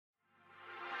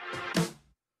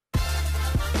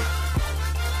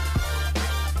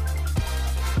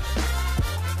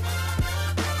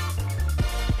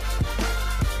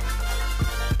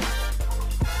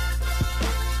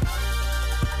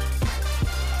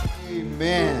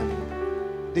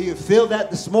Amen. Do you feel that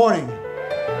this morning?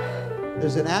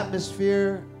 There's an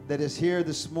atmosphere that is here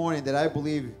this morning that I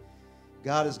believe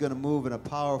God is going to move in a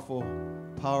powerful,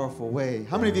 powerful way.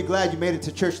 How many of you glad you made it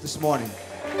to church this morning?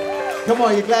 Come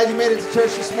on, you glad you made it to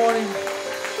church this morning?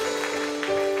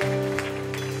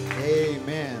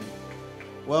 Amen.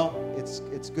 Well,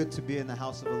 it's good to be in the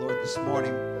house of the Lord this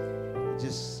morning.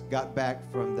 Just got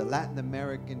back from the Latin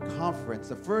American conference,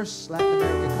 the first Latin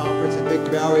American conference in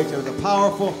Victory Outreach. It was a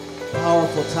powerful,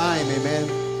 powerful time,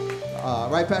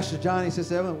 amen. Right, Pastor Johnny,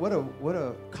 Sister Evelyn, what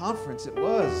a conference it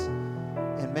was.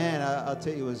 And man, I'll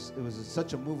tell you, it was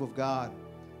such a move of God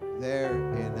there.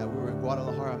 And we were in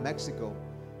Guadalajara, Mexico,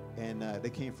 and they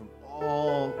came from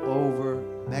all over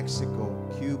Mexico,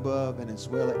 Cuba,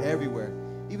 Venezuela, everywhere.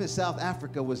 Even South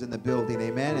Africa was in the building,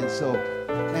 amen. And so,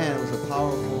 man, it was a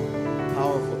powerful,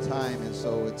 powerful time. And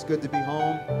so it's good to be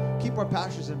home. Keep our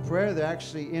pastors in prayer. They're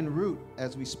actually en route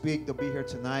as we speak. They'll be here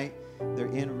tonight. They're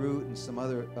en route, and some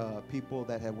other people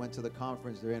that have went to the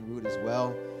conference, they're en route as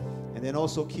well. And then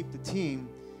also keep the team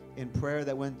in prayer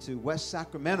that went to West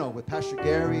Sacramento with Pastor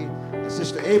Gary and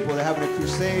Sister April. They're having a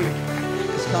crusade.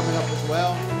 It's coming up as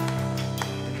well.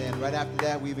 And then right after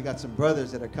that, we even got some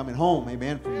brothers that are coming home,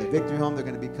 amen, from the Victory Home. They're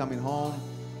going to be coming home.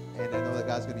 And I know that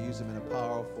God's going to use them in a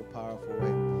powerful, powerful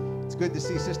way. It's good to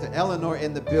see Sister Eleanor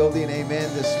in the building,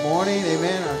 amen, this morning,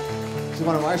 amen. She's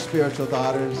one of our spiritual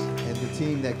daughters, and the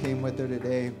team that came with her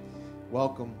today.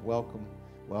 Welcome, welcome,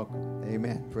 welcome.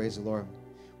 Amen. Praise the Lord.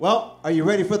 Well, are you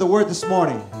ready for the word this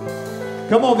morning?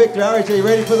 Come on, Victor Outreach, are you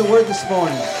ready for the word this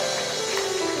morning?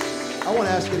 I want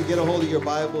to ask you to get a hold of your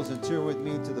Bibles and turn with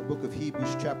me to the book of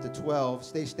Hebrews chapter 12.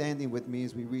 Stay standing with me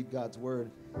as we read God's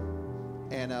word.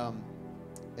 And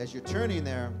as you're turning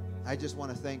there, I just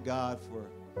want to thank God for,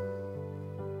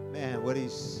 man, what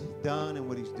he's done and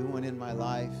what he's doing in my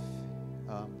life.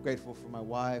 I'm grateful for my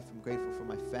wife. I'm grateful for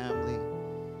my family,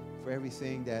 for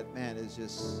everything that, man, is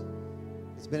just,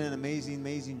 it's been an amazing,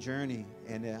 amazing journey.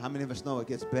 And how many of us know it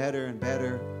gets better and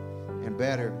better and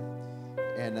better?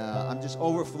 And I'm just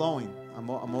overflowing. I'm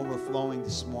overflowing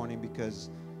this morning because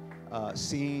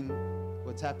seeing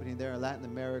what's happening there in Latin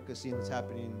America, seeing what's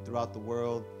happening throughout the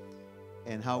world,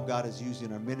 and how God is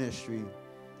using our ministry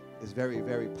is very,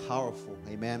 very powerful.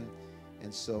 Amen.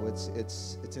 And so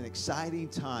it's an exciting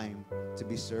time to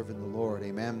be serving the Lord.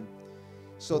 Amen.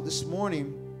 So this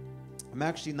morning,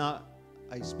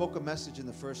 I spoke a message in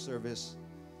the first service,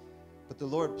 but the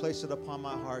Lord placed it upon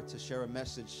my heart to share a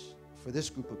message for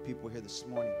this group of people here this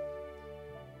morning.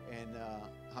 And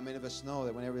how many of us know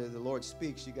that whenever the Lord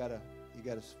speaks, you gotta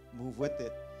move with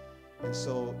it. And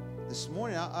so this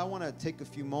morning, I want to take a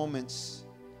few moments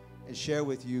and share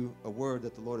with you a word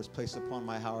that the Lord has placed upon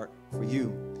my heart for you.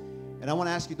 And I want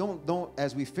to ask you, don't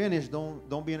as we finish,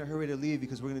 don't be in a hurry to leave,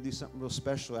 because we're going to do something real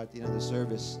special at the end of the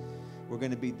service. We're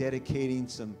going to be dedicating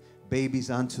some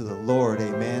babies unto the Lord,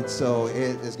 amen. So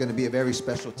it is going to be a very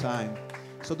special time.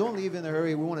 So don't leave in a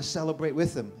hurry. We want to celebrate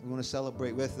with them. We want to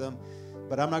celebrate with them.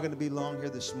 But I'm not going to be long here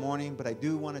this morning, but I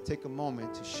do want to take a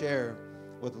moment to share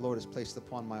what the Lord has placed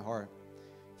upon my heart.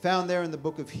 Found there in the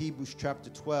book of Hebrews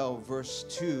chapter 12, verse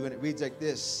 2, and it reads like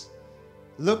this: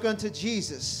 Look unto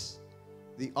Jesus,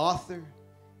 the author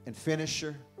and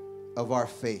finisher of our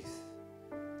faith.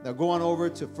 Now go on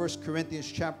over to 1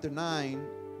 Corinthians chapter 9,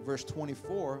 verse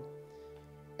 24,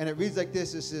 and it reads like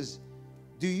this. It says,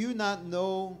 Do you not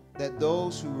know that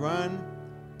those who run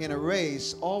in a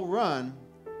race all run,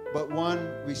 but one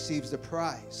receives the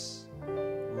prize?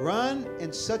 Run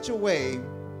in such a way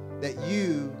that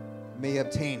you may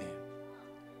obtain it.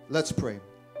 Let's pray.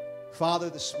 Father,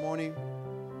 this morning,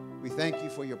 we thank you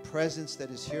for your presence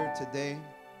that is here today.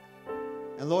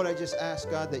 And Lord, I just ask,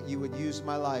 God, that you would use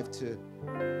my life to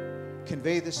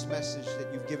convey this message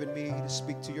that you've given me to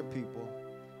speak to your people.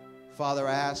 Father,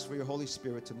 I ask for your Holy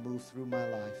Spirit to move through my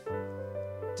life.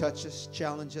 Touch us,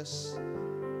 challenge us,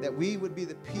 that we would be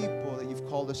the people that you've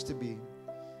called us to be.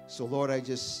 So, Lord, I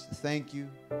just thank you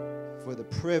for the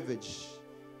privilege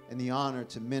and the honor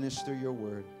to minister your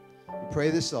word. We pray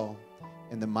this all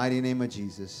in the mighty name of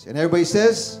Jesus. And everybody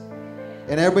says,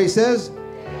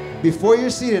 before you're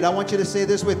seated, I want you to say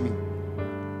this with me.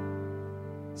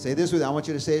 Say this with me. I want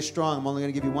you to say it strong. I'm only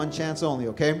going to give you one chance only,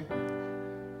 okay?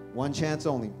 One chance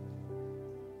only.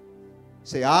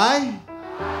 Say, I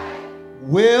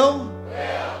will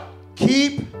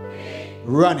keep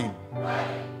running.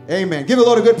 Amen. Give the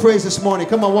Lord a good praise this morning.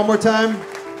 Come on, one more time.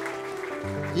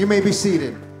 You may be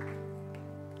seated.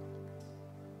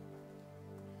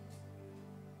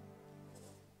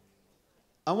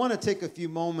 I want to take a few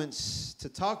moments to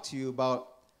talk to you about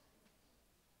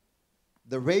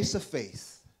the race of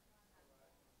faith.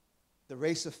 The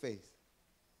race of faith.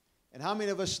 And how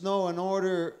many of us know in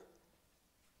order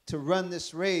to run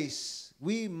this race,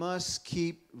 we must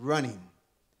keep running?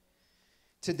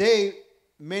 Today,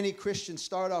 many Christians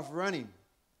start off running.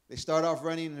 They start off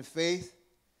running in faith,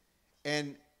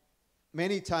 and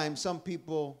many times some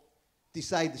people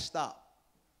decide to stop.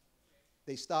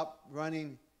 They stop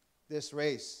running this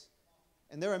race.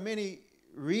 And there are many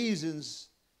reasons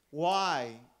why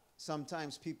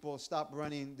sometimes people stop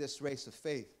running this race of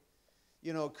faith.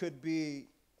 You know, it could be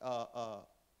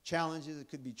challenges, it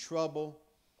could be trouble,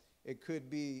 it could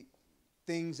be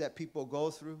things that people go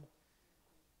through.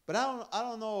 But I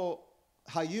don't know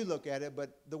how you look at it,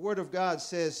 but the Word of God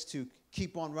says to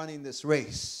keep on running this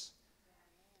race.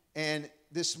 And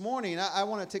this morning, I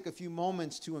want to take a few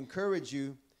moments to encourage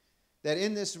you that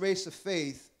in this race of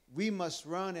faith, we must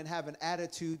run and have an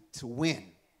attitude to win.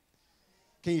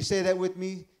 Can you say that with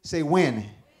me? Say win. Win.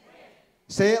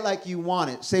 Say it like you want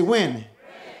it. Say win. Win.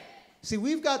 See,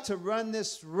 we've got to run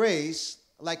this race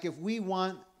like if we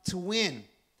want to win.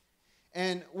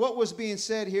 And what was being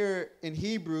said here in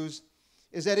Hebrews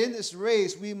is that in this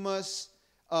race, we must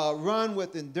run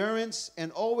with endurance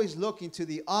and always looking to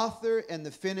the author and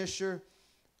the finisher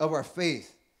of our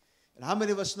faith. And how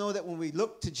many of us know that when we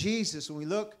look to Jesus, when we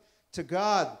look to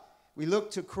God, we look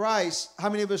to Christ, how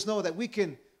many of us know that we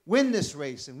can win this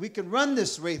race and we can run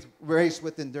this race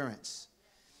with endurance?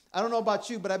 I don't know about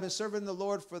you, but I've been serving the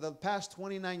Lord for the past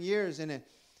 29 years, and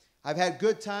I've had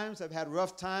good times, I've had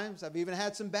rough times, I've even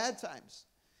had some bad times.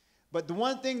 But the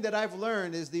one thing that I've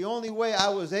learned is the only way I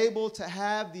was able to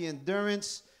have the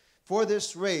endurance for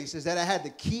this race is that I had to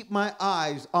keep my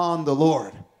eyes on the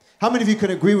Lord. How many of you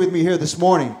can agree with me here this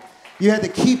morning? You had to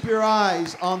keep your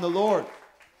eyes on the Lord.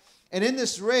 And in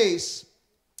this race,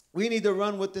 we need to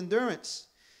run with endurance.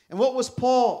 And what was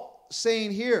Paul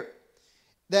saying here?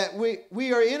 That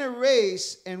we are in a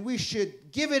race and we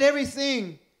should give it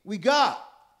everything we got,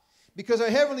 because our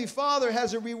Heavenly Father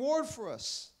has a reward for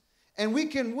us. And we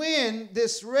can win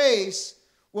this race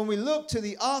when we look to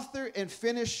the author and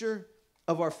finisher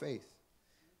of our faith.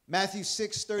 Matthew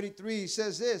 6:33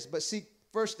 says this, but seek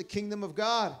first the kingdom of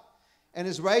God and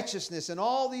his righteousness, and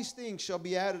all these things shall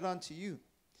be added unto you.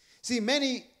 See,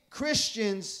 many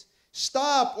Christians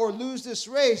stop or lose this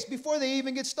race before they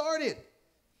even get started.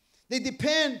 They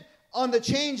depend on the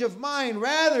change of mind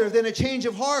rather than a change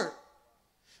of heart.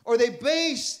 Or they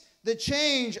base the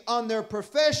change on their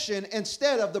profession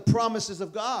instead of the promises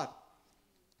of God.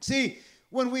 See,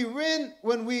 when we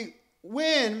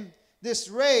win this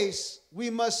race, we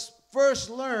must first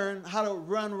learn how to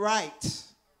run right.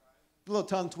 A little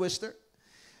tongue twister.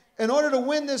 In order to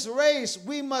win this race,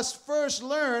 we must first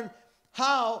learn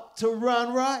how to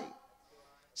run right.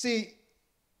 See,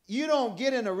 you don't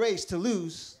get in a race to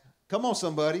lose. Come on,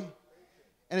 somebody.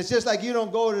 And it's just like you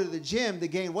don't go to the gym to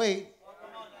gain weight.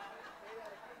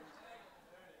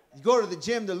 You go to the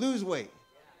gym to lose weight.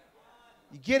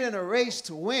 You get in a race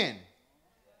to win,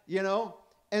 you know.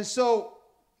 And so,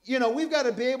 you know, we've got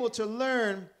to be able to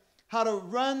learn how to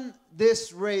run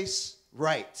this race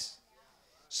right.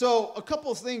 So a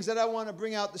couple of things that I want to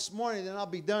bring out this morning, and I'll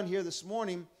be done here this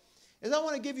morning, is I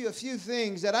want to give you a few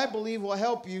things that I believe will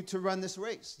help you to run this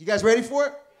race. You guys ready for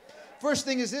it? First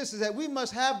thing is this, is that we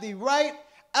must have the right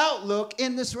outlook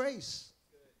in this race.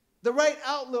 The right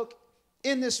outlook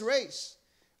in this race.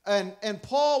 And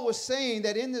Paul was saying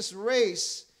that in this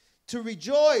race to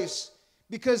rejoice,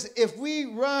 because if we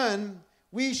run,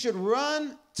 we should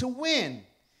run to win.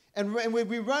 And when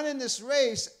we run in this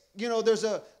race, you know, there's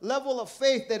a level of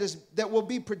faith that will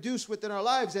be produced within our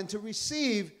lives and to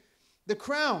receive the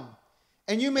crown.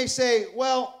 And you may say,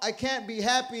 well, I can't be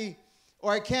happy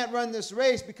or I can't run this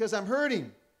race because I'm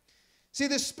hurting. See,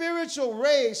 the spiritual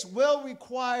race will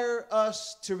require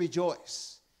us to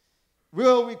rejoice.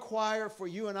 Will require for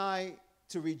you and I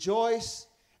to rejoice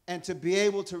and to be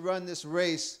able to run this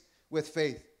race with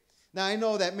faith. Now, I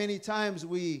know that many times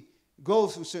we go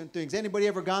through certain things. Anybody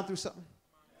ever gone through something?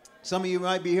 Some of you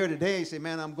might be here today and say,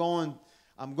 man, I'm going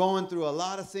through a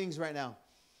lot of things right now.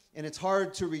 And it's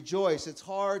hard to rejoice. It's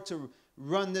hard to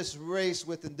run this race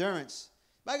with endurance.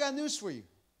 But I got news for you.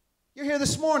 You're here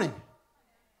this morning.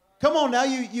 Come on now.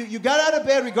 You got out of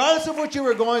bed regardless of what you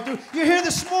were going through. You're here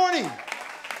this morning.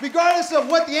 Regardless of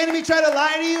what the enemy tried to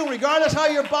lie to you, regardless how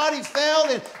your body felt,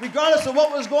 and regardless of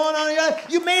what was going on in your life,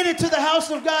 you made it to the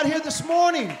house of God here this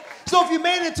morning. So if you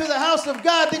made it to the house of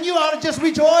God, then you ought to just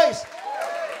rejoice.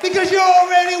 Because you're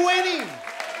already winning.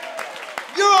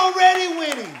 You're already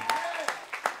winning.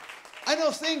 I know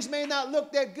things may not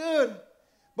look that good,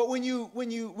 but when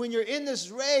you're in this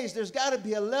race, there's got to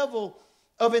be a level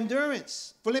of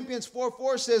endurance. Philippians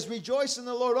 4:4 says, rejoice in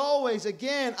the Lord always.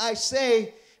 Again, I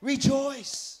say,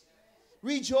 rejoice.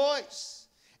 Rejoice.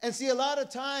 And see, a lot of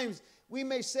times we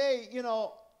may say,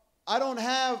 I don't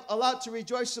have a lot to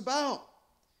rejoice about.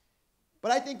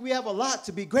 But I think we have a lot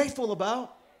to be grateful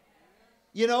about.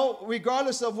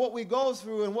 Regardless of what we go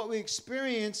through and what we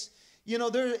experience,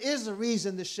 there is a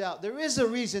reason to shout. There is a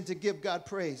reason to give God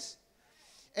praise.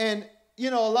 And, a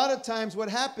lot of times what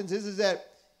happens is that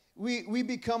we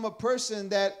become a person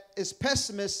that is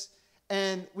pessimist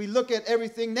and we look at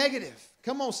everything negative.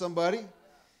 Come on, somebody.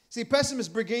 See,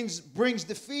 pessimism brings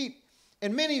defeat.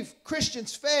 And many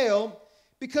Christians fail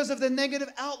because of the negative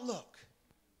outlook.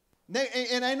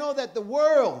 And I know that the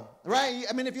world, right?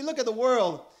 I mean, if you look at the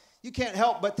world, you can't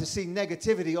help but to see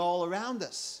negativity all around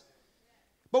us.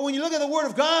 But when you look at the Word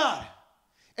of God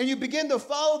and you begin to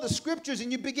follow the Scriptures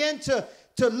and you begin to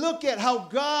look at how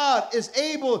God is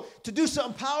able to do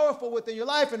something powerful within your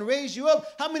life and raise you up,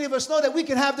 how many of us know that we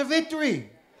can have the victory?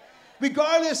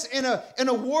 Regardless, in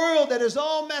a world that is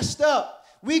all messed up,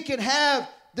 we can have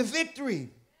the victory.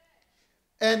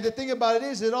 And the thing about it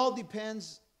is, it all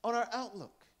depends on our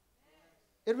outlook.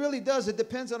 It really does. It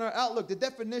depends on our outlook. The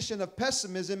definition of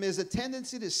pessimism is a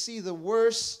tendency to see the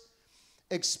worst,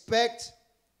 expect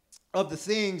of the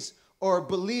things, or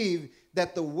believe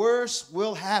that the worst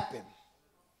will happen.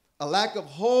 A lack of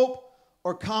hope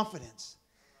or confidence.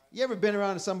 You ever been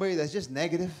around somebody that's just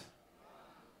negative?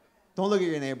 Don't look at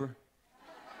your neighbor.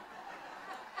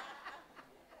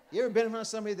 You ever been around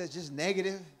somebody that's just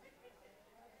negative?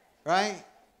 Right?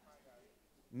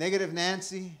 Negative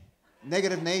Nancy,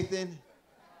 negative Nathan.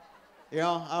 I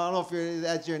don't know if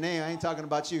that's your name. I ain't talking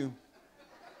about you.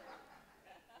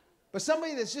 But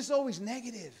somebody that's just always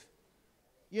negative.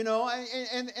 And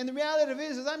the reality of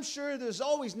it is I'm sure there's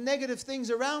always negative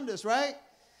things around us, right?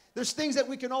 There's things that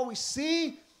we can always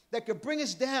see that could bring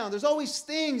us down. There's always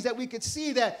things that we could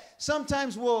see that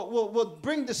sometimes will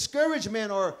bring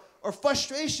discouragement or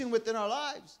frustration within our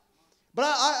lives. But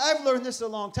I've learned this a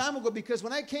long time ago, because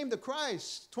when I came to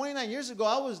Christ 29 years ago,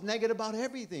 I was negative about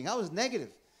everything. I was negative.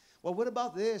 Well, what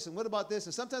about this? And what about this?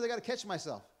 And sometimes I got to catch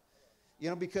myself,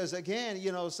 because again,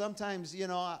 sometimes,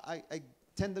 I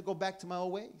tend to go back to my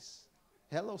old ways.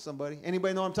 Hello, somebody.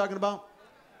 Anybody know what I'm talking about?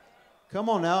 Come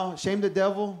on now. Shame the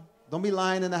devil. Don't be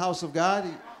lying in the house of God.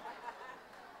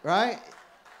 Right?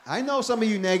 I know some of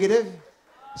you negative.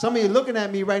 Some of you looking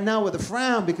at me right now with a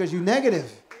frown because you're negative.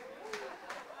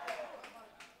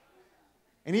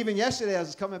 And even yesterday, I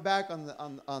was coming back on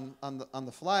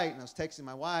the flight, and I was texting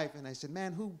my wife, and I said,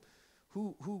 "Man, who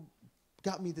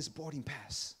got me this boarding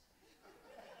pass?"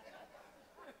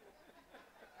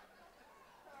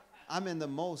 I'm in the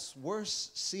most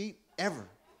worst seat ever.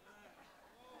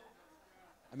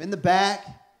 I'm in the back,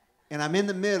 and I'm in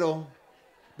the middle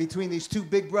between these two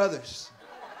big brothers.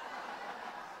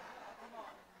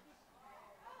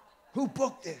 Who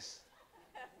booked this?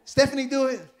 Stephanie do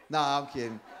it? No, I'm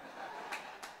kidding.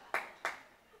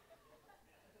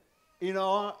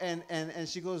 And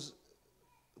she goes,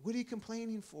 "What are you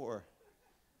complaining for?"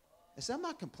 I said, "I'm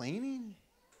not complaining.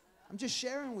 I'm just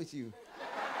sharing with you."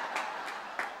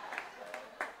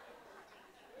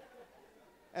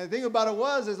 And the thing about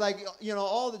it is like,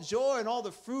 all the joy and all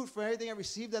the fruit for everything I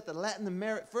received at the Latin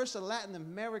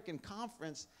American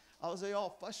conference, I was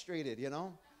all frustrated,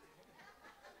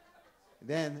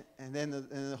 Then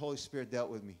the Holy Spirit dealt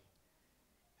with me.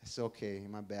 It's okay,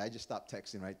 my bad. I just stopped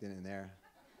texting right then and there.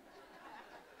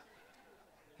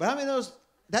 But how many of those,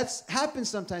 that's happens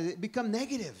sometimes. It becomes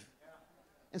negative.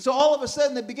 And so all of a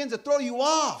sudden it begins to throw you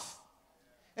off.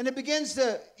 And it begins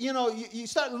to, you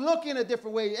start looking a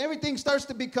different way. Everything starts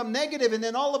to become negative, and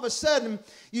then all of a sudden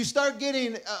you start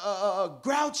getting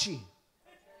grouchy.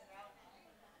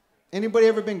 Anybody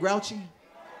ever been grouchy?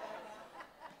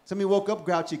 Somebody woke up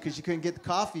grouchy because you couldn't get the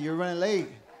coffee. You're running late.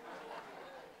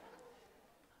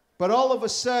 But all of a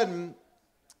sudden,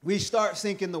 we start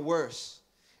thinking the worst.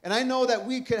 And I know that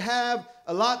we could have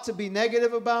a lot to be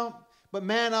negative about, but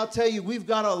man, I'll tell you, we've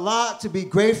got a lot to be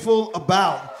grateful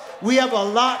about. We have a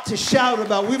lot to shout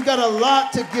about. We've got a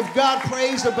lot to give God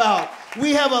praise about.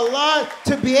 We have a lot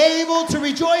to be able to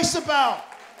rejoice about.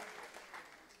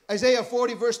 Isaiah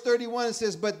 40, verse 31,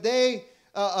 says, "But they,"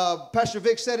 Pastor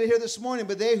Vic said it here this morning,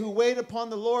 "but they who wait upon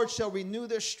the Lord shall renew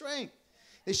their strength.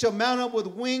 They shall mount up with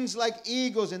wings like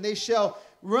eagles, and they shall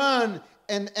run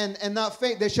and not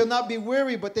faint. They shall not be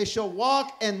weary, but they shall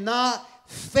walk and not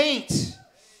faint."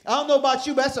 I don't know about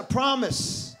you, but that's a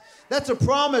promise. That's a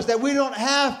promise that we don't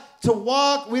have to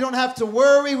walk, we don't have to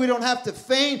worry, we don't have to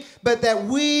faint, but that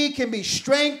we can be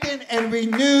strengthened and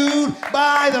renewed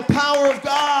by the power of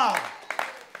God.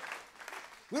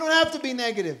 We don't have to be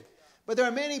negative. But there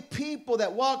are many people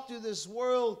that walk through this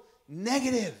world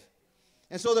negative.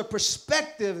 And so the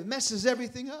perspective messes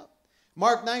everything up.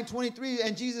 Mark 9:23,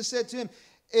 and Jesus said to him,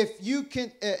 if you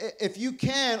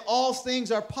can, all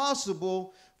things are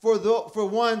possible for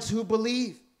ones who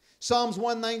believe. Psalms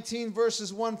 119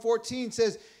 verses 114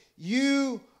 says,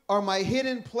 you are my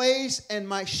hidden place and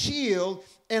my shield,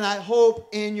 and I hope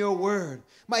in your word.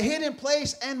 My hidden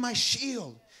place and my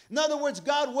shield. In other words,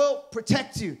 God will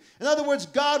protect you. In other words,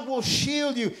 God will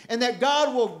shield you, and that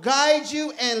God will guide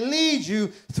you and lead you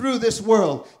through this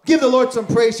world. Give the Lord some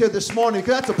praise here this morning,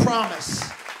 because that's a promise.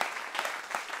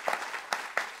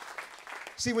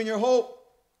 See, when your hope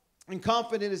and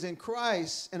confidence is in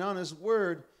Christ and on his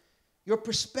word, your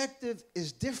perspective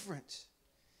is different.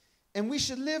 And we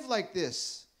should live like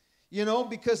this, you know,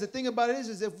 because the thing about it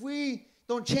is if we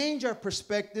don't change our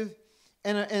perspective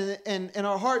and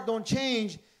our heart don't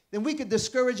change, then we could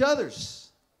discourage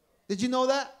others. Did you know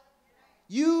that?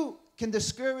 You can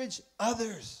discourage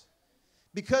others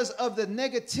because of the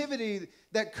negativity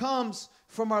that comes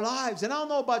from our lives. And I don't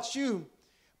know about you,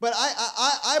 but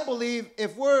I believe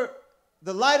if we're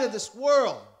the light of this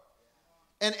world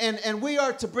and we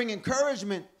are to bring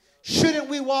encouragement, shouldn't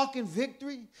we walk in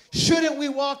victory? Shouldn't we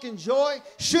walk in joy?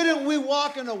 Shouldn't we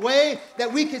walk in a way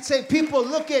that we could say, people,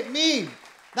 look at me?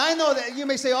 Now, I know that you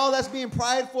may say, oh, that's being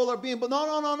prideful or being, but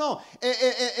no.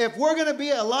 If we're going to be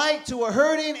a light to a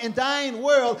hurting and dying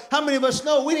world, how many of us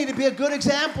know we need to be a good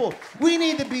example? We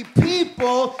need to be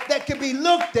people that can be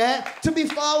looked at to be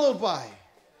followed by.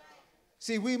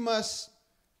 See, we must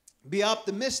be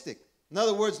optimistic. In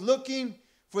other words, looking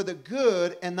for the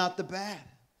good and not the bad.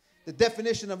 The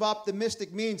definition of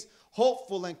optimistic means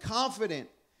hopeful and confident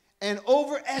and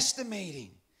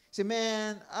overestimating. Say,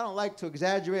 man, I don't like to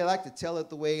exaggerate. I like to tell it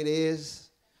the way it is.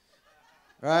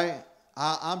 Right?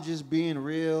 I'm just being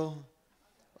real.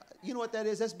 You know what that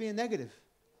is? That's being negative.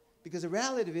 Because the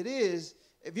reality of it is,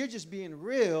 if you're just being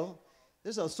real,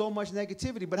 there's so much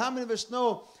negativity. But how many of us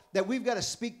know that we've got to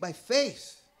speak by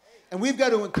faith? And we've got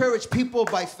to encourage people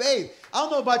by faith. I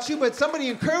don't know about you, but somebody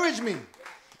encouraged me.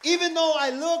 Even though I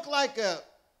look like a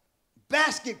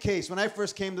basket case when I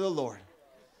first came to the Lord.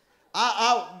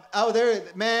 Out there,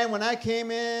 man, when I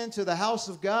came into the house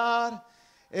of God,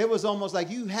 it was almost like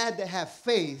you had to have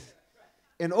faith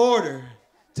in order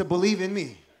to believe in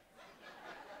me.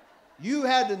 You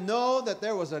had to know that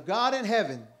there was a God in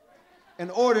heaven in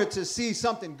order to see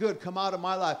something good come out of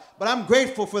my life. But I'm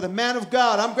grateful for the man of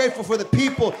God. I'm grateful for the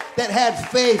people that had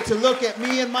faith to look at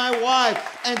me and my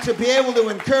wife and to be able to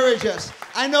encourage us.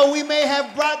 I know we may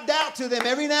have brought doubt to them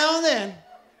every now and then.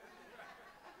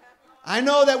 I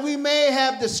know that we may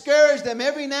have discouraged them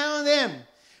every now and then,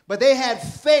 but they had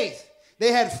faith.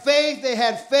 They had faith. They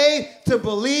had faith to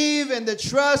believe and to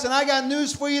trust. And I got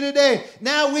news for you today.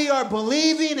 Now we are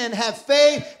believing and have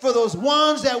faith for those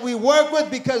ones that we work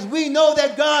with because we know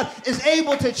that God is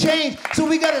able to change. So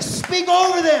we got to speak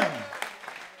over them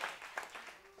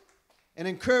and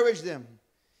encourage them.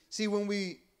 See, when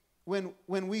we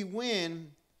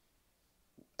win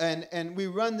and we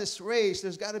run this race,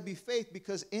 there's got to be faith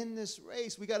because in this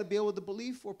race, we got to be able to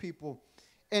believe for people.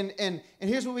 And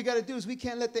here's what we got to do is we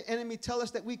can't let the enemy tell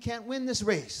us that we can't win this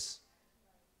race.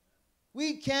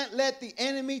 We can't let the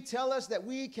enemy tell us that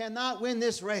we cannot win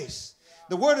this race.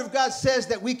 The Word of God says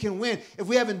that we can win. If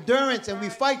we have endurance and we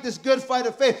fight this good fight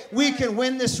of faith, we can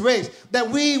win this race. That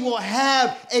we will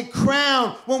have a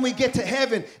crown when we get to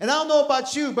heaven. And I don't know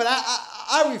about you, but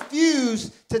I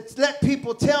refuse to let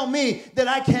people tell me that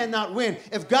I cannot win.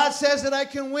 If God says that I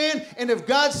can win, and if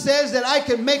God says that I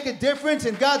can make a difference,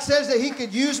 and God says that He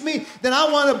could use me, then I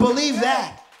want to believe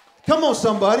that. Come on,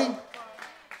 somebody.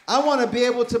 I want to be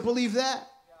able to believe that.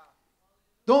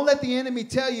 Don't let the enemy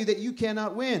tell you that you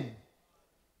cannot win.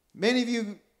 Many of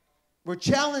you were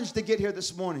challenged to get here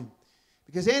this morning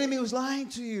because the enemy was lying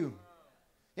to you.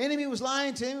 The enemy was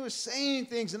lying to him. He was saying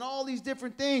things and all these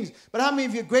different things. But how many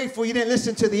of you are grateful you didn't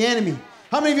listen to the enemy?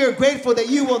 How many of you are grateful that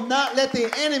you will not let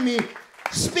the enemy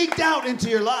speak doubt into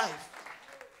your life?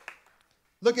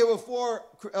 Look at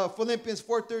what Philippians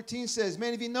 4:13 says.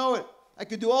 Many of you know it. I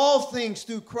could do all things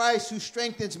through Christ who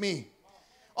strengthens me.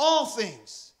 All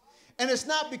things. And it's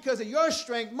not because of your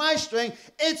strength, my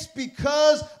strength. It's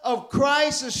because of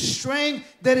Christ's strength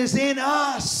that is in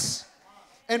us.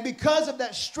 And because of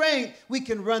that strength, we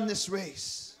can run this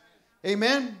race.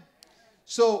 Amen?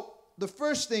 So the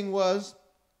first thing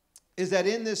is that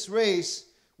in this race,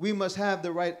 we must have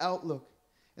the right outlook.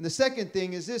 And the second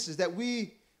thing is this, is that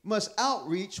we must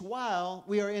outreach while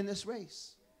we are in this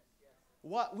race.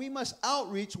 We must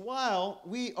outreach while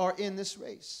we are in this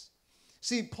race.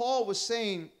 See, Paul was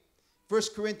saying, 1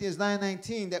 Corinthians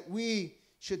 9:19, that we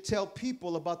should tell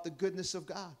people about the goodness of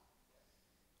God.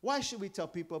 Why should we tell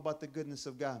people about the goodness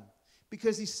of God?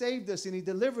 Because he saved us and he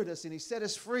delivered us and he set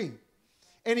us free.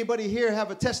 Anybody here have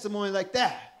a testimony like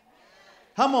that?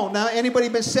 Come on now. Anybody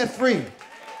been set free?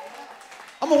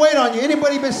 I'm going to wait on you.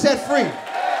 Anybody been set free?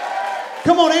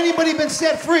 Come on. Anybody been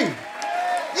set free?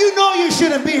 You know you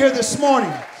shouldn't be here this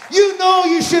morning. You know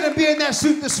you shouldn't be in that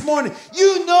suit this morning.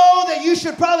 You know that you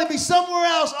should probably be somewhere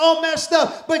else all messed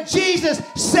up. But Jesus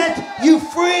set you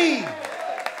free.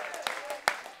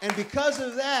 And because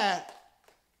of that,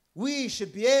 we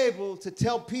should be able to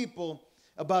tell people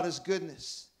about his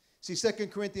goodness. See, 2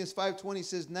 Corinthians 5:20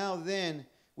 says, now then,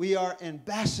 we are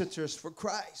ambassadors for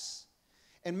Christ.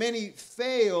 And many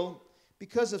fail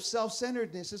because of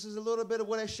self-centeredness. This is a little bit of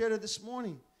what I shared this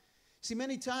morning. See,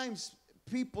 many times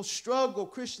people struggle,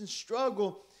 Christians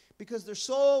struggle, because they're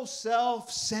so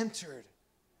self-centered.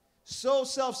 So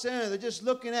self-centered. They're just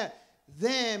looking at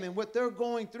them and what they're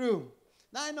going through.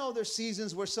 Now, I know there's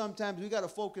seasons where sometimes we got to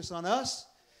focus on us.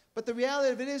 But the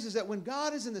reality of it is that when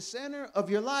God is in the center of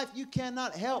your life, you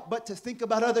cannot help but to think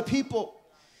about other people.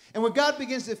 And when God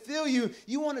begins to fill you,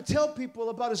 you want to tell people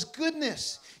about his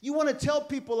goodness. You want to tell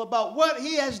people about what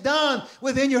he has done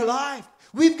within your life.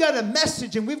 We've got a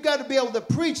message and we've got to be able to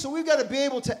preach. So we've got to be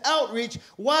able to outreach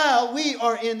while we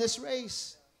are in this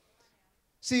race.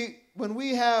 See, when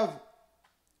we have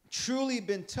truly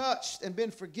been touched and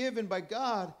been forgiven by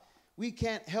God, we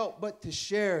can't help but to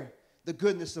share the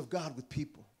goodness of God with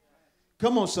people.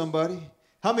 Come on, somebody.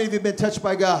 How many of you have been touched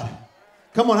by God?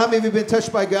 Come on, how many of you have been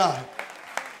touched by God?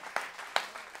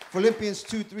 Philippians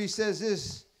 2:3 says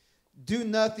this, do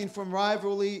nothing from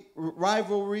rivalry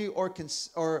or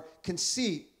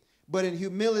conceit, but in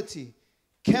humility,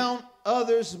 count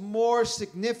others more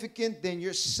significant than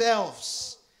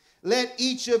yourselves. Let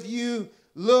each of you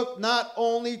look not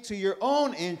only to your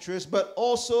own interests, but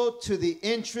also to the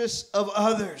interests of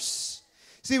others.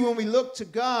 See, when we look to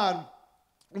God,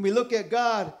 when we look at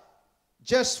God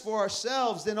just for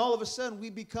ourselves, then all of a sudden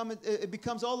it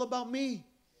becomes all about me.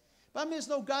 But I mean, it's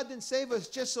no, God didn't save us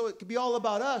just so it could be all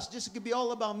about us, just so it could be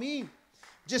all about me,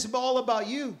 just all about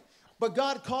you. But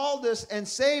God called us and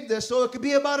saved us so it could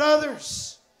be about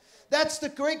others. That's the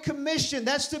Great Commission.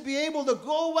 That's to be able to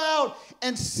go out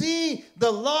and see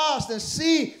the lost and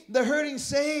see the hurting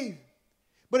saved.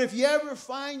 But if you ever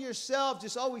find yourself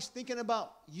just always thinking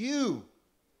about you,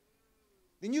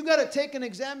 then you got to take an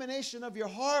examination of your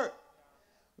heart.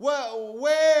 Well,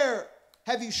 where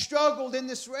have you struggled in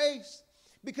this race?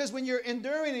 Because when you're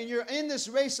enduring and you're in this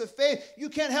race of faith, you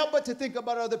can't help but to think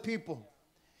about other people.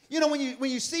 You know, when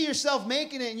you see yourself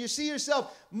making it and you see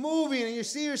yourself moving and you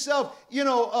see yourself,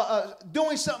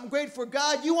 doing something great for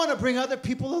God, you want to bring other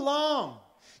people along.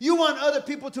 You want other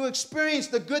people to experience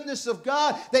the goodness of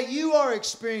God that you are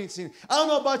experiencing. I don't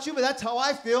know about you, but that's how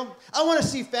I feel. I want to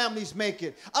see families make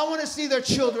it. I want to see their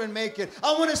children make it.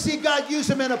 I want to see God use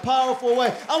them in a powerful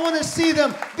way. I want to see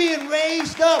them being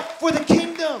raised up for the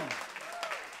kingdom.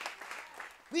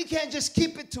 We can't just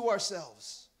keep it to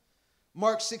ourselves.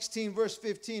 Mark 16, verse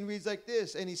 15 reads like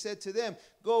this. And he said to them,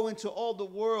 go into all the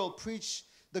world, preach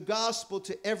the gospel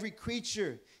to every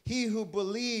creature. He who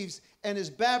believes and is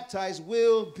baptized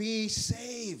will be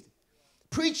saved.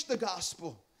 Preach the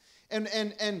gospel. And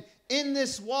in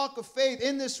this walk of faith,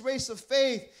 in this race of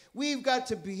faith, we've got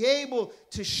to be able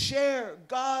to share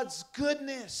God's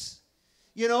goodness.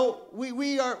 You know,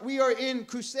 we are in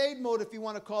crusade mode, if you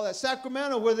want to call that.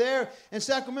 Sacramento, we're there. In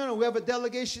Sacramento, we have a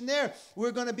delegation there.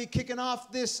 We're going to be kicking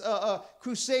off this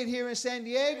crusade here in San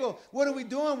Diego. What are we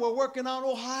doing? We're working on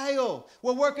Ohio.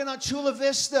 We're working on Chula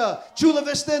Vista. Chula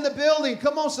Vista in the building.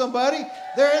 Come on, somebody.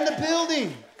 They're in the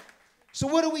building. So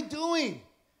what are we doing?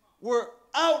 We're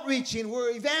outreaching,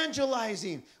 we're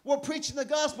evangelizing, we're preaching the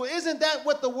gospel. Isn't that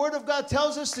what the Word of God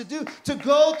tells us to do? To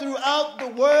go throughout the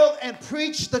world and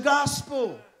preach the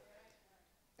gospel.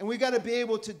 And we got to be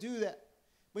able to do that.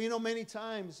 But you know, many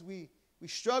times we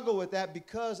struggle with that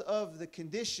because of the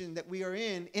condition that we are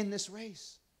in this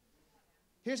race.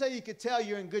 Here's how you can tell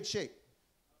you're in good shape.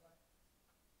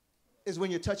 Is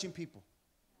when you're touching people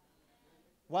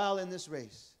while in this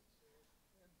race.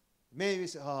 Maybe you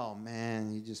say, oh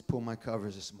man, you just pulled my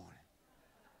covers this morning.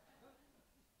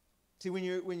 See, when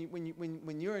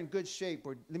you're in good shape,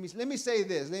 or let me say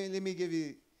this, let me give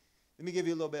you a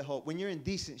little bit of hope. When you're in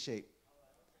decent shape,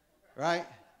 right?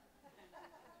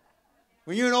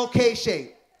 When you're in okay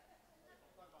shape,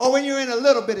 or when you're in a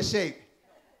little bit of shape,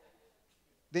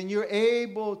 then you're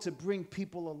able to bring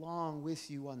people along with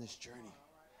you on this journey.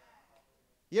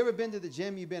 You ever been to the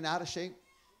gym, you've been out of shape?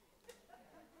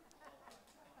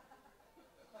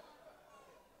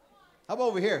 How about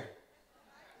over here?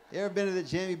 You ever been to the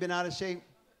gym, you've been out of shape?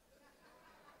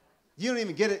 You don't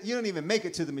even get it. You don't even make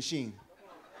it to the machine.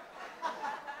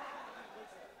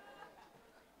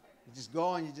 You just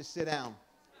go and you just sit down.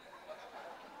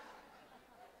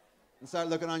 And start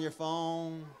looking on your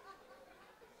phone.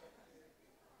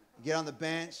 You get on the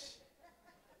bench.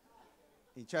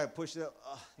 You try to push it up.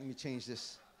 Oh, let me change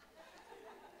this.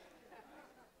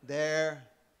 There.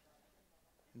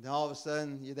 And then all of a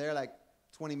sudden, you're there like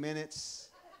 20 minutes.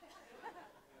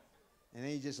 And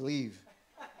then you just leave.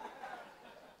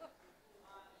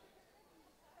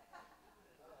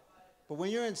 But when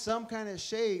you're in some kind of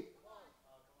shape,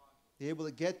 you're able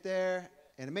to get there,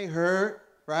 and it may hurt,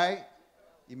 right?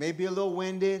 You may be a little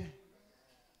winded.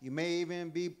 You may even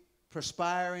be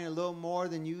perspiring a little more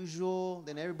than usual,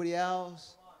 than everybody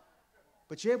else.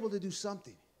 But you're able to do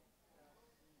something.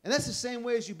 And that's the same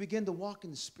way as you begin to walk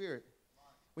in the Spirit.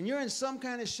 When you're in some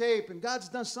kind of shape and God's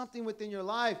done something within your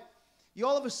life, you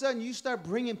all of a sudden, you start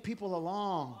bringing people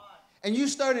along. And you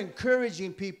start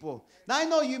encouraging people. Now, I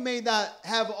know you may not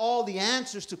have all the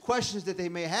answers to questions that they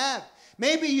may have.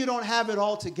 Maybe you don't have it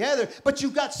all together, but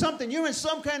you've got something. You're in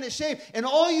some kind of shape, and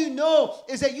all you know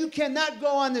is that you cannot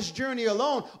go on this journey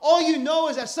alone. All you know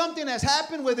is that something has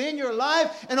happened within your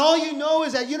life, and all you know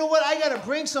is that, you know what, I got to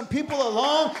bring some people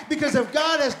along, because if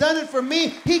God has done it for me,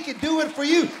 He can do it for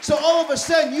you. So all of a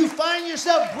sudden, you find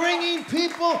yourself bringing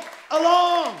people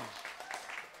along.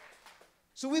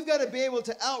 So we've got to be able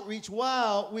to outreach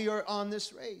while we are on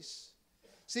this race.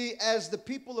 See, as the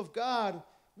people of God,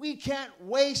 we can't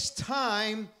waste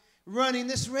time running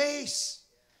this race.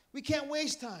 We can't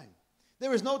waste time.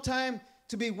 There is no time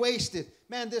to be wasted.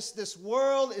 Man, this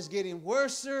world is getting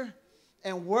worser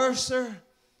and worser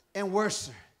and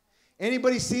worser.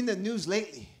 Anybody seen the news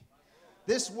lately?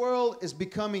 This world is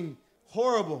becoming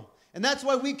horrible. And that's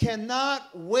why we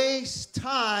cannot waste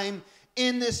time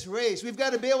in this race. We've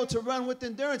got to be able to run with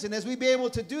endurance. And as we be able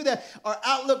to do that, our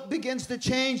outlook begins to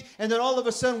change. And then all of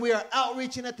a sudden, we are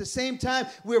outreaching at the same time.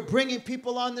 We're bringing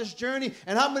people on this journey.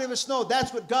 And how many of us know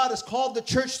that's what God has called the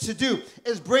church to do,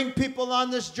 is bring people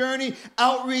on this journey,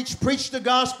 outreach, preach the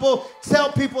gospel,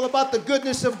 tell people about the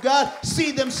goodness of God,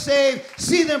 see them saved,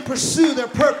 see them pursue their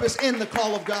purpose in the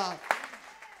call of God.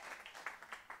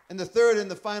 And the third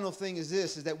and the final thing is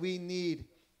this, is that we need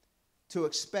to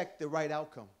expect the right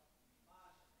outcome.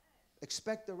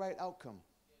 Expect the right outcome.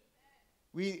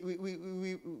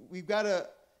 We've got to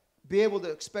be able to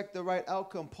expect the right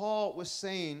outcome. Paul was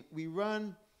saying we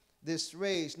run this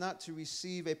race not to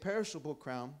receive a perishable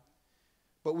crown,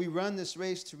 but we run this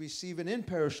race to receive an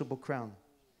imperishable crown,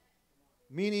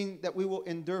 meaning that we will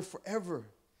endure forever.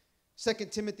 2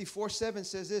 Timothy 4:7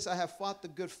 says this, I have fought the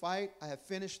good fight, I have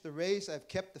finished the race, I have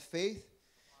kept the faith.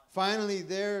 Finally,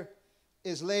 there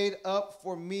is laid up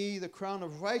for me the crown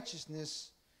of righteousness,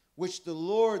 which the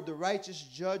Lord, the righteous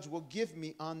judge, will give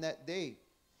me on that day.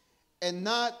 And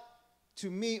not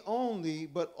to me only,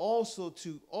 but also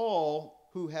to all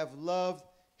who have loved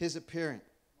His appearing.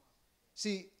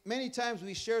 See, many times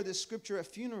we share this scripture at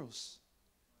funerals.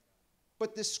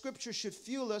 But this scripture should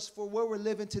fuel us for where we're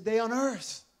living today on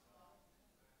earth.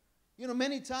 You know,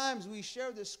 many times we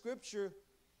share this scripture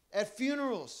at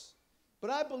funerals. But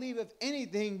I believe, if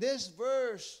anything, this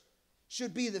verse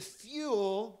should be the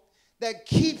fuel that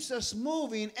keeps us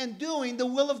moving and doing the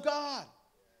will of God.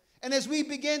 And as we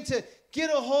begin to get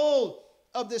a hold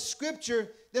of this scripture,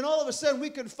 then all of a sudden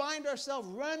we can find ourselves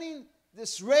running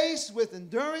this race with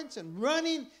endurance, and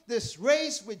running this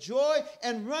race with joy,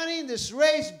 and running this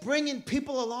race bringing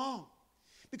people along.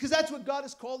 Because that's what God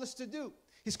has called us to do.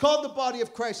 He's called the body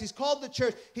of Christ. He's called the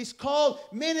church. He's called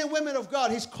men and women of God.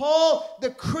 He's called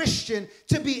the Christian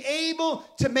to be able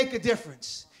to make a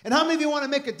difference. And how many of you want to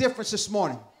make a difference this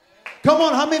morning? Come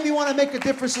on, how many of you want to make a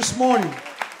difference this morning?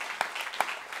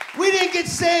 We didn't get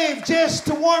saved just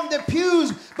to warm the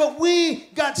pews, but we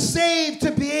got saved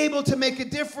to be able to make a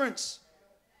difference.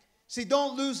 See,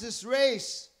 don't lose this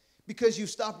race because you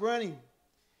stop running.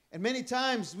 And many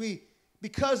times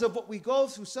because of what we go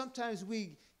through, sometimes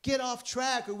we get off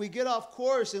track, or we get off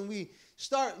course, and we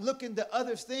start looking to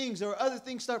other things, or other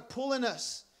things start pulling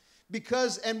us.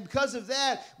 Because of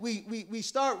that, we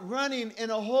start running in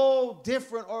a whole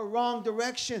different or wrong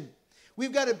direction.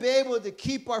 We've got to be able to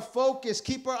keep our focus,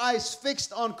 keep our eyes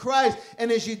fixed on Christ. And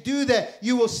as you do that,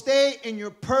 you will stay in your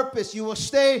purpose. You will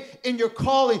stay in your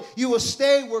calling. You will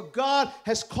stay where God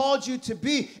has called you to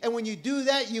be. And when you do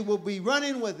that, you will be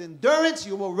running with endurance.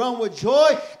 You will run with joy.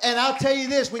 And I'll tell you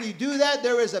this, when you do that,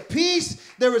 there is a peace,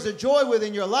 there is a joy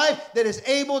within your life that is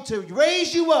able to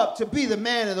raise you up to be the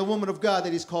man and the woman of God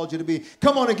that He's called you to be.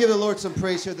 Come on and give the Lord some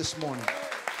praise here this morning.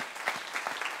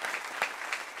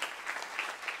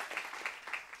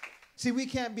 See, we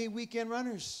can't be weekend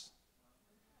runners.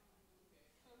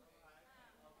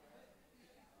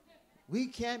 We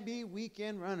can't be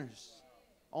weekend runners.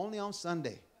 Only on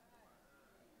Sunday.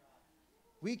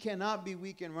 We cannot be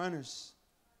weekend runners.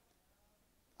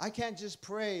 I can't just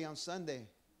pray on Sunday.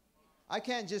 I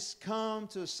can't just come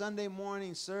to a Sunday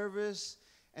morning service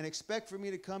and expect for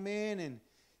me to come in and,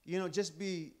 just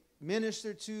be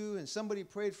ministered to and somebody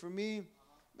prayed for me.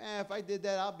 Man, if I did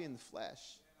that, I'll be in the flesh.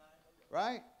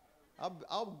 Right?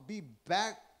 I'll be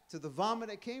back to the vomit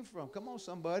I came from. Come on,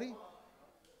 somebody.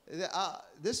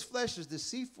 This flesh is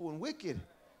deceitful and wicked.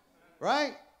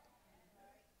 Right?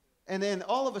 And then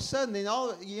all of a sudden,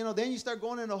 then you start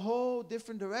going in a whole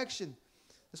different direction.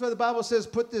 That's why the Bible says,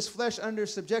 put this flesh under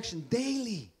subjection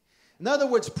daily. In other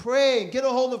words, pray and get a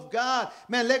hold of God.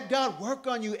 Man, let God work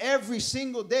on you every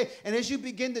single day. And as you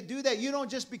begin to do that, you don't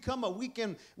just become a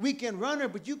weekend runner,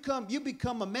 but you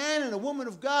become a man and a woman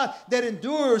of God that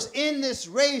endures in this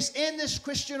race, in this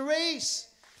Christian race.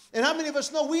 And how many of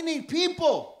us know we need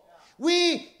people?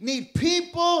 We need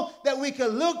people that we can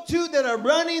look to that are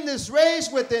running this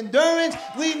race with endurance.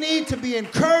 We need to be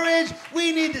encouraged.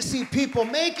 We need to see people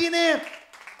making it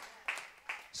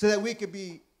so that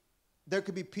there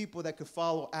could be people that could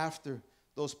follow after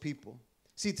those people.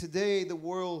 See, today the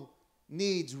world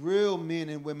needs real men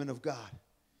and women of God.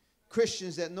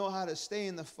 Christians that know how to stay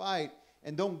in the fight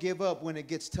and don't give up when it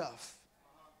gets tough.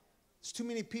 There's too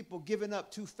many people giving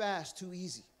up too fast, too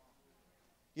easy.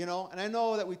 And I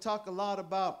know that we talk a lot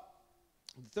about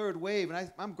the third wave, and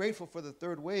I'm grateful for the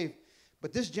third wave,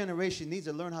 but this generation needs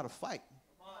to learn how to fight.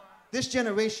 This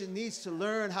generation needs to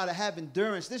learn how to have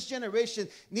endurance. This generation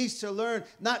needs to learn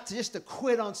not just to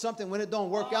quit on something when it don't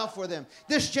work out for them.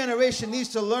 This generation needs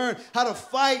to learn how to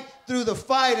fight through the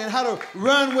fight and how to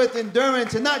run with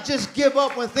endurance and not just give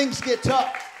up when things get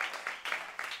tough.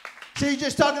 So you're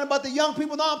just talking about the young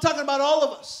people? No, I'm talking about all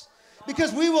of us.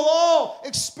 Because we will all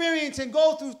experience and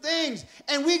go through things.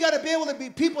 And we got to be able to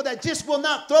be people that just will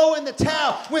not throw in the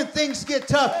towel when things get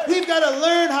tough. We've got to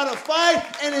learn how to fight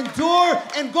and endure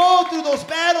and go through those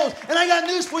battles. And I got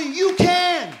news for you. You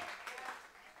can.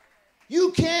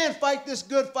 You can fight this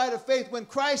good fight of faith when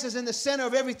Christ is in the center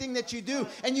of everything that you do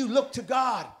and you look to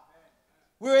God.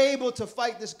 We're able to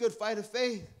fight this good fight of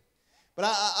faith. But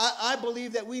I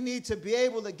believe that we need to be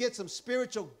able to get some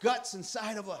spiritual guts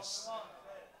inside of us.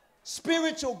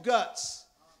 Spiritual guts.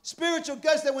 Spiritual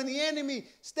guts that when the enemy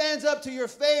stands up to your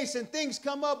face and things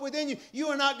come up within you, you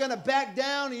are not going to back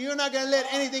down and you're not going to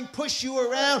let anything push you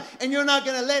around and you're not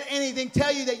going to let anything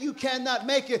tell you that you cannot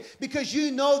make it because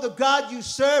you know the God you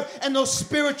serve, and those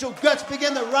spiritual guts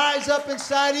begin to rise up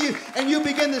inside of you and you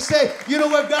begin to say, you know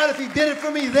what, God, if he did it for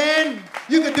me then,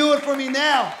 you can do it for me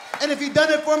now. And if you've done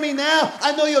it for me now,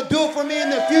 I know you'll do it for me in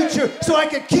the future so I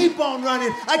can keep on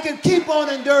running, I can keep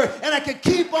on enduring, and I can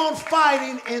keep on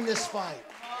fighting in this fight.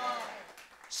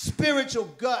 Spiritual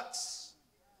guts.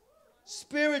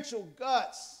 Spiritual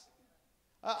guts.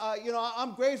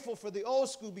 I'm grateful for the old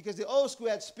school because the old school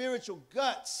had spiritual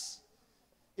guts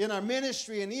in our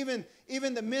ministry. And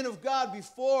even the men of God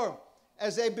before,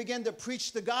 as they began to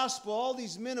preach the gospel, all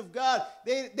these men of God,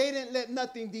 they didn't let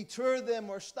nothing deter them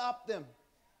or stop them.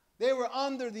 They were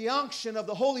under the unction of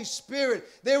the Holy Spirit.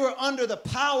 They were under the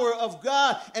power of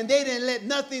God, and they didn't let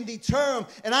nothing deter them.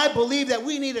 And I believe that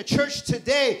we need a church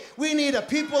today. We need a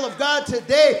people of God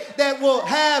today that will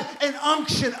have an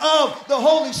unction of the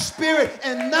Holy Spirit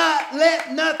and not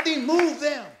let nothing move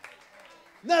them.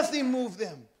 Nothing move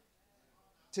them.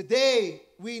 Today,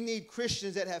 we need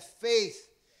Christians that have faith,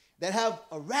 that have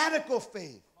a radical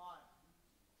faith.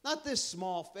 Not this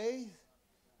small faith.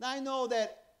 Now, I know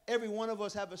that every one of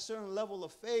us have a certain level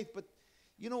of faith, but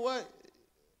you know what?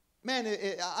 Man,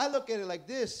 I look at it like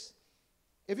this.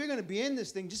 If you're going to be in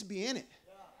this thing, just be in it.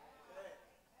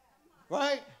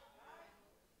 Right?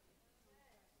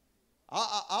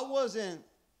 I wasn't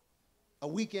a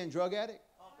weekend drug addict.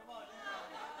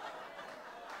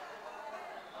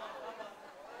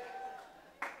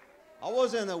 I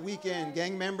wasn't a weekend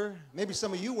gang member. Maybe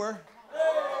some of you were.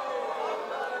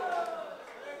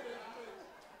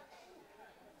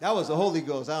 That was the Holy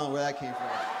Ghost. I don't know where that came from.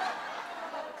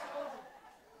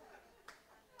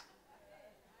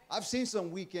 I've seen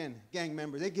some weekend gang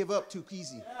members. They give up too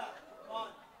easy.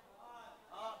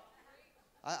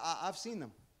 I've seen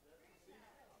them.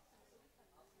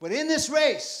 But in this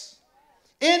race,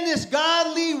 in this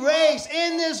godly race,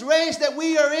 in this race that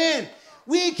we are in,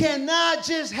 we cannot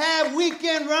just have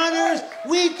weekend runners,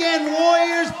 weekend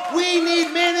warriors. We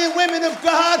need men and women of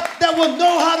God that will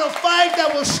know how to fight, that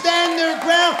will stand their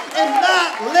ground and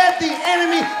not let the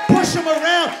enemy push them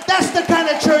around. That's the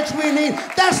kind of church we need.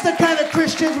 That's the kind of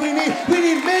Christians we need. We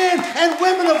need men and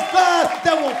women of God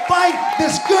that will fight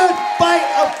this good fight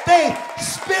of faith.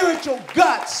 Spiritual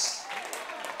guts.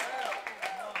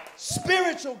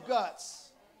 spiritual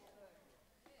guts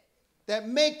that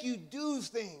make you do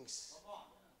things,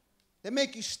 that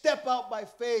make you step out by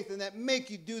faith, and that make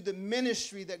you do the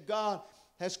ministry that God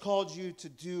has called you to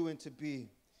do and to be.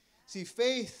 See,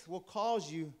 faith will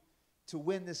cause you to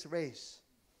win this race.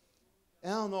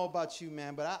 And I don't know about you,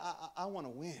 man, but I want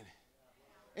to win.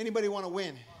 Anybody want to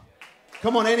win?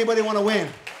 Come on, anybody want to win?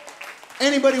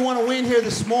 Anybody want to win here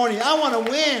this morning? I want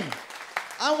to win.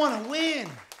 I want to win.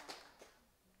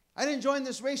 I didn't join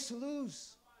this race to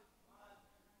lose.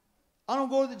 I don't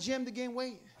go to the gym to gain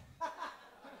weight. I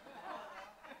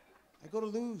go to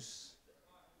lose.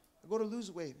 I go to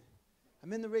lose weight.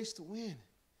 I'm in the race to win.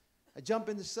 I jump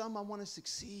into some, I want to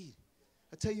succeed.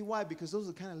 I tell you why, because those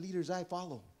are the kind of leaders I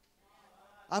follow.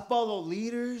 I follow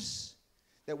leaders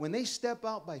that when they step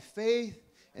out by faith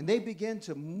and they begin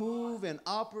to move and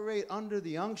operate under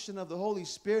the unction of the Holy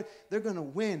Spirit, they're going to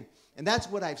win. And that's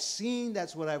what I've seen.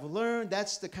 That's what I've learned.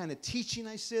 That's the kind of teaching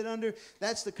I sit under.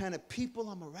 That's the kind of people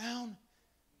I'm around.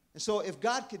 And so if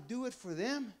God could do it for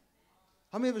them,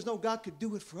 how many of us know God could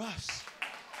do it for us?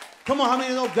 Come on, how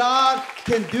many know God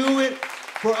can do it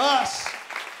for us?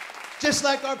 Just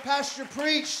like our pastor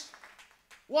preached,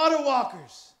 water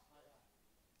walkers.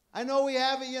 I know we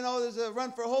have it, there's a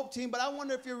Run for Hope team, but I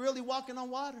wonder if you're really walking on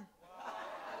water.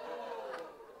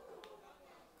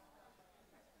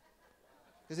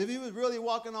 Because if you was really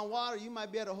walking on water, you might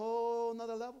be at a whole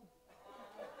nother level.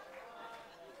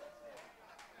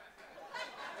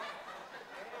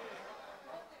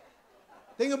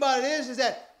 Thing about it is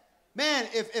that, man,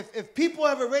 if people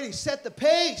have already set the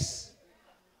pace,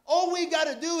 all we got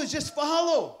to do is just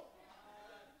follow.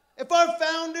 If our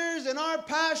founders and our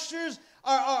pastors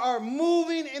are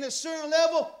moving in a certain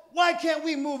level, why can't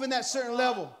we move in that certain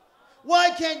level?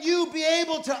 Why can't you be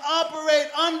able to operate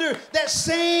under that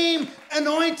same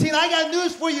anointing? I got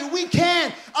news for you. We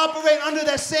can operate under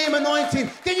that same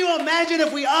anointing. Can you imagine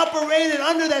if we operated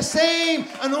under that same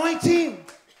anointing?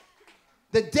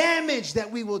 The damage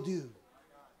that we will do.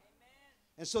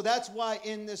 And so that's why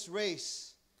in this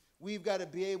race, we've got to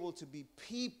be able to be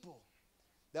people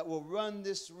that will run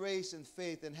this race in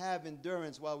faith and have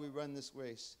endurance while we run this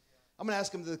race. I'm going to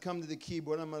ask him to come to the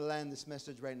keyboard. I'm going to land this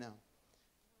message right now.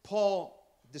 Paul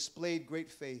displayed great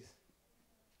faith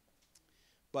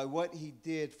by what he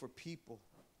did for people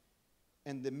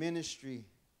and the ministry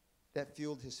that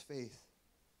fueled his faith.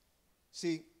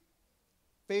 See,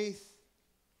 faith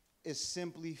is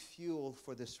simply fuel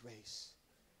for this race.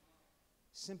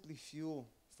 Simply fuel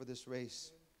for this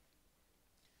race.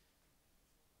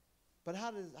 But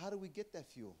how do we get that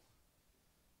fuel?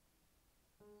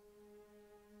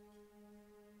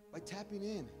 By tapping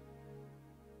in.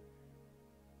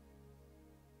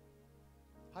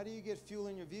 How do you get fuel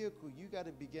in your vehicle? You got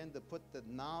to begin to put the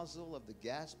nozzle of the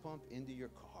gas pump into your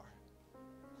car.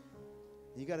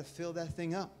 You got to fill that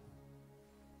thing up.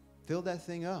 Fill that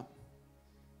thing up.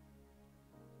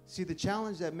 See, the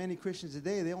challenge that many Christians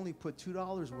today, they only put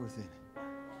 $2 worth in.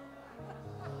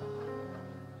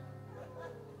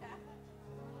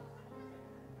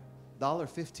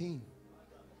 $1.15.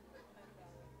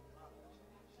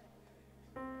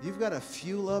 You've got to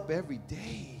fuel up every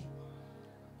day.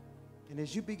 And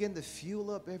as you begin to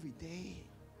fuel up every day,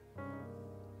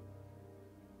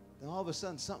 then all of a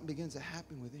sudden something begins to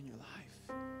happen within your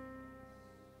life.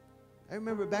 I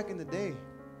remember back in the day,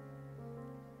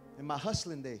 in my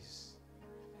hustling days,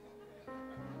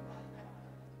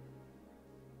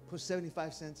 put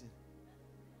 75 cents in.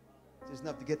 Just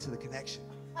enough to get to the connection.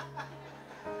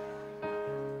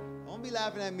 Don't be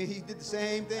laughing at me. He did the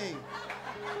same thing.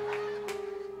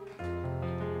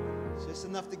 It's just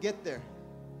enough to get there.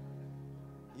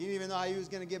 You didn't even know how you was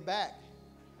going to get back.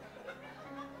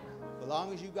 As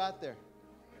long as you got there.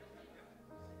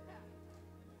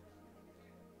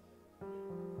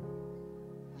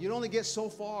 You'd only get so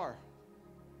far.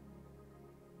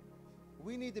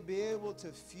 We need to be able to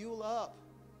fuel up.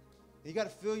 You got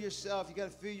to fill yourself. You got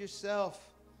to fill yourself.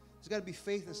 There's got to be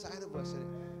faith inside of us.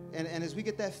 And as we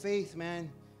get that faith,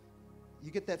 man, you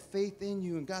get that faith in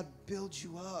you, and God builds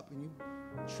you up, and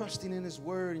you're trusting in His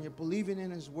Word, and you're believing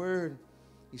in His Word.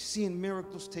 You're seeing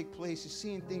miracles take place. You're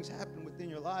seeing things happen within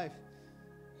your life.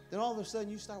 Then all of a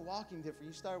sudden, you start walking different.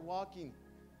 You start walking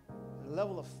at a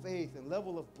level of faith and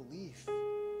level of belief.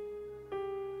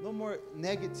 No more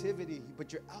negativity,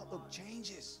 but your outlook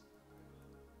changes.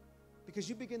 Because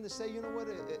you begin to say, you know what,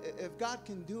 if God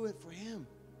can do it for him,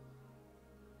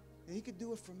 then He could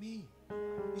do it for me.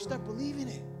 You start believing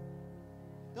it.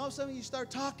 Then all of a sudden you start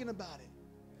talking about it.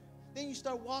 Then you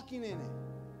start walking in it.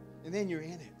 And then you're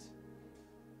in it.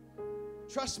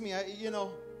 Trust me,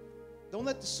 don't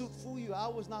let the suit fool you. I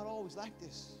was not always like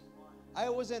this. I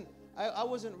wasn't I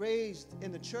wasn't raised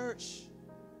in the church.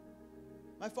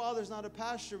 My father's not a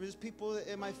pastor. There's people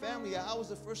in my family. I was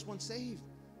the first one saved.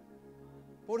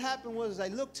 But what happened was I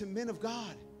looked to men of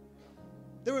God.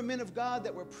 There were men of God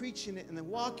that were preaching it and then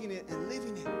walking it and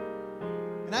living it.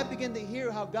 And I began to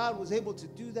hear how God was able to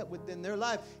do that within their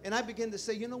life. And I began to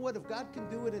say, you know what? If God can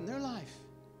do it in their life,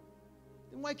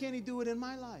 then why can't He do it in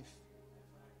my life?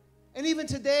 And even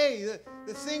today,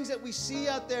 the things that we see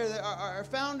out there, that our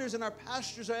founders and our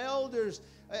pastors, our elders,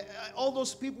 all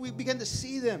those people, we begin to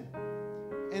see them.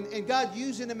 And God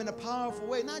using them in a powerful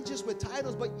way, not just with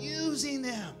titles, but using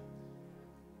them.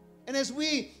 And as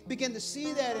we begin to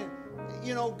see that, and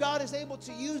you know, God is able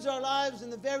to use our lives in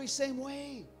the very same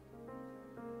way.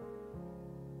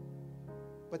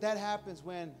 But that happens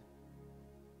when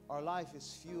our life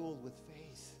is fueled with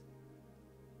faith.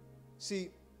 See,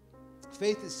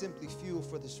 faith is simply fuel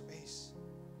for this race.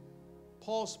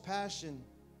 Paul's passion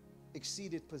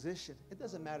exceeded position. It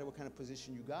doesn't matter what kind of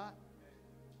position you got,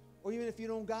 or even if you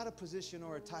don't got a position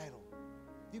or a title.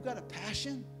 If you've got a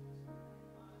passion,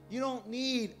 you don't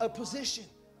need a position.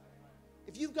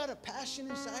 If you've got a passion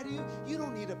inside of you, you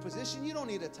don't need a position. You don't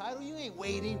need a title. You ain't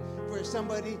waiting for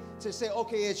somebody to say,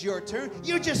 okay, it's your turn.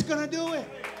 You're just going to do it.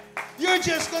 You're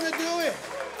just going to do it.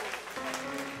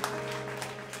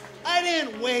 I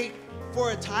didn't wait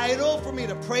for a title, for me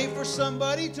to pray for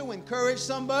somebody, to encourage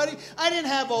somebody. I didn't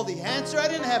have all the answer. I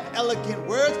didn't have elegant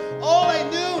words. All I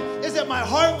knew is that my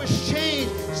heart was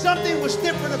changed. Something was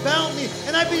different about me.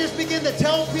 And I just began to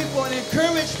tell people and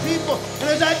encourage people. And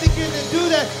as I began to do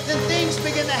that, then things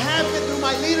began to happen through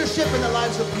my leadership in the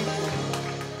lives of people.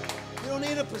 You don't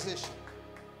need a position.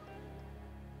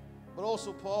 But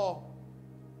also Paul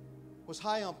was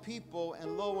high on people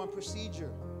and low on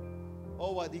procedure.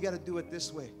 Oh, well, you got to do it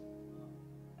this way.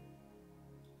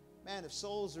 Man, if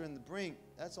souls are in the brink,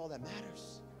 that's all that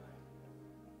matters.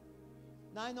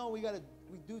 Now, I know we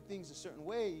do things a certain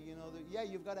way. You know, yeah,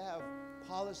 you've got to have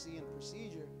policy and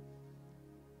procedure.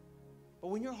 But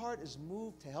when your heart is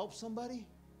moved to help somebody,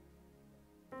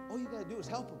 all you got to do is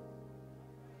help them.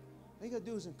 All you got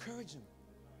to do is encourage them.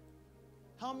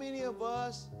 How many of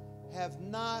us have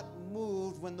not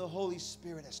moved when the Holy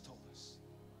Spirit has told us?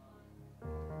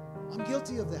 I'm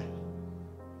guilty of that.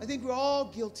 I think we're all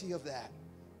guilty of that.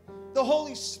 The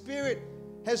Holy Spirit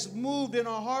has moved in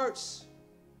our hearts,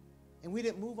 and we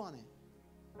didn't move on it.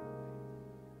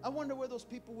 I wonder where those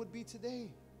people would be today.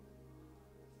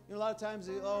 You know, a lot of times,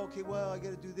 okay, well, I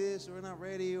got to do this, or we're not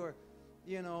ready, or,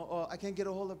 you know, oh, I can't get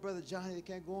a hold of Brother Johnny. They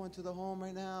can't go into the home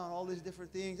right now, and all these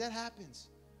different things. That happens.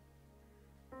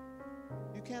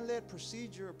 You can't let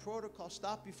procedure or protocol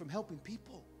stop you from helping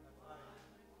people.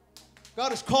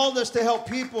 God has called us to help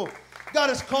people. God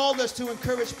has called us to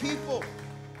encourage people.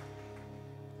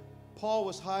 Paul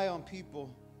was high on people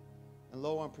and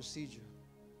low on procedure.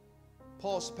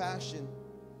 Paul's passion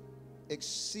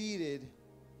exceeded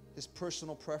his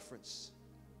personal preference.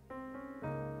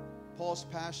 Paul's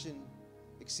passion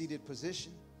exceeded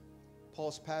position.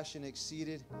 Paul's passion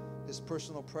exceeded his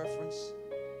personal preference.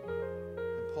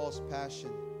 And Paul's passion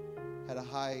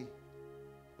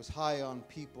was high on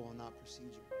people and not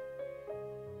procedure.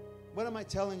 What am I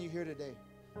telling you here today?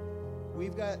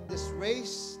 We've got this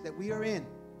race that we are in.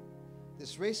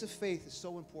 This race of faith is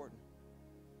so important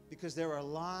because there are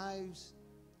lives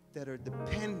that are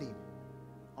depending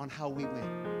on how we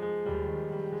win.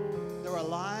 There are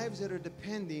lives that are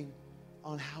depending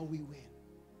on how we win.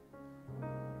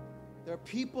 There are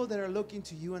people that are looking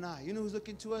to you and I. You know who's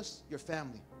looking to us? Your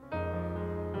family.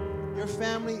 Your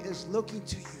family is looking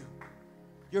to you.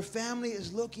 Your family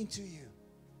is looking to you.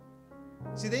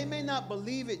 See, they may not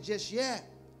believe it just yet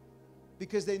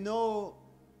because they know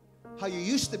how you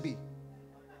used to be.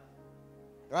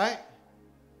 Right?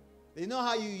 They know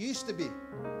how you used to be.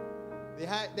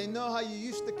 They know how you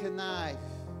used to connive.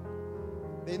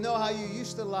 They know how you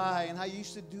used to lie and how you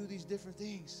used to do these different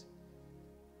things.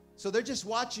 So they're just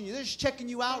watching you. They're just checking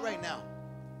you out right now.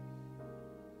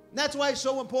 And that's why it's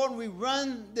so important we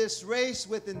run this race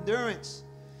with endurance.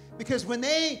 Because when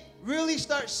they really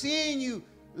start seeing you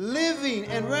living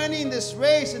and running this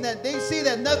race, and that they see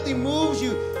that nothing moves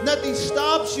you, nothing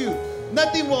stops you,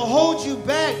 nothing will hold you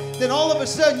back, then all of a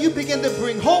sudden you begin to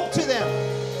bring hope to them.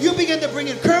 You begin to bring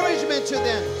encouragement to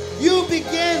them.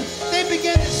 They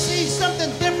begin to see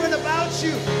something different about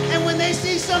you. And when they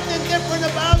see something different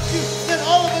about you, then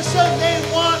all of a sudden they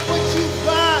want what you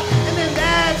got. And then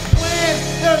that's when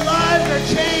their lives are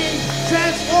changed,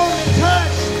 transformed, and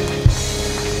touched.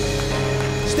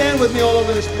 Stand with me all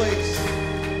over this place.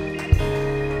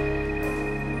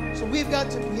 So we've got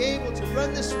to be able to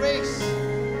run this race.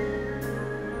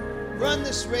 Run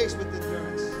this race with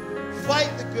endurance.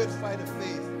 Fight the good fight of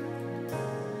faith.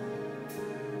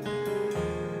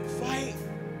 Fight.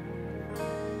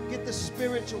 Get the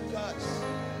spiritual guts.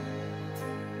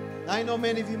 I know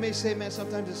many of you may say, man,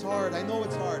 sometimes it's hard. I know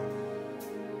it's hard.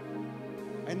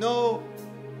 I know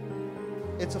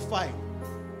it's a fight.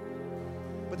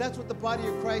 But that's what the body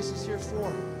of Christ is here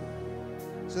for.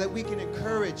 So that we can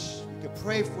encourage, we can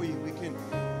pray for you, we can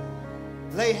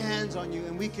lay hands on you,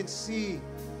 and we can see.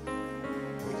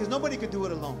 Because nobody could do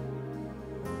it alone.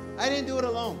 I didn't do it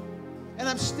alone. And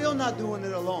I'm still not doing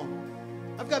it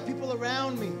alone. I've got people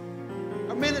around me.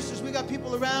 Our ministers, we got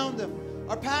people around them.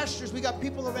 Our pastors, we got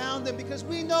people around them, because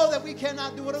we know that we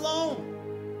cannot do it alone.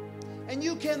 And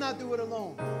you cannot do it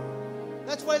alone.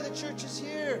 That's why the church is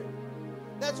here.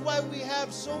 That's why we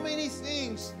have so many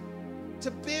things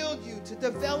to build you, to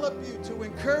develop you, to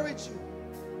encourage you.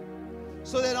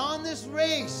 So that on this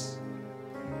race,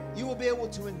 you will be able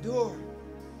to endure.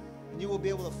 And you will be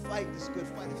able to fight this good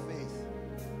fight of faith.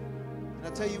 And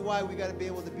I'll tell you why we got to be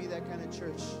able to be that kind of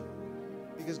church.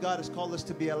 Because God has called us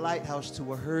to be a lighthouse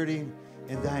to a hurting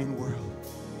and dying world.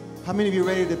 How many of you are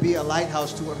ready to be a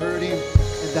lighthouse to a hurting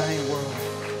and dying world?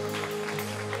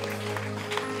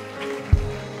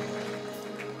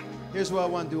 Here's what I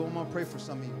want to do. I'm going to pray for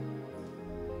some of you.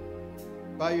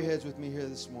 Bow your heads with me here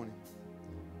this morning.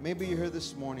 Maybe you're here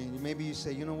this morning. Maybe you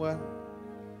say, you know what?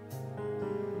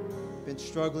 I've been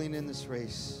struggling in this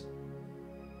race.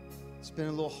 It's been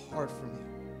a little hard for me.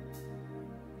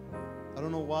 I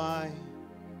don't know why,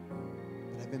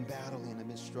 but I've been battling. I've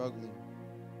been struggling.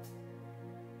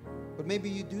 But maybe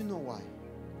you do know why.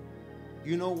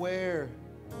 You know where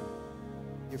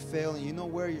you're failing. You know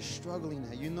where you're struggling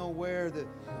at. You know where the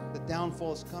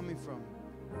downfall is coming from.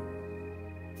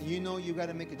 And you know you got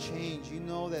to make a change. You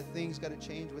know that things got to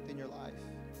change within your life.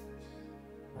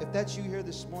 If that's you here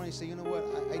this morning, say, you know what?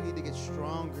 I need to get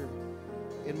stronger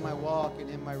in my walk and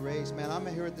in my race. Man, I'm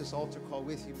here at this altar call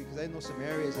with you because I know some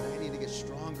areas that I need to get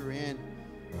stronger in.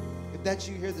 If that's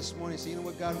you here this morning, say, you know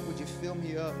what, God, would you fill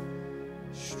me up?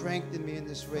 Strengthen me in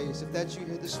this race. If that's you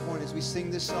here this morning, as we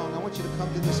sing this song, I want you to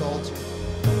come to this altar.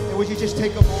 And would you just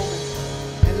take a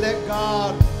moment and let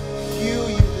God heal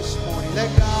you this morning. Let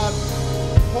God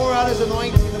pour out His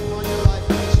anointing upon your life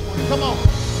this morning. Come on.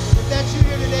 If that's you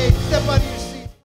here today, step out of your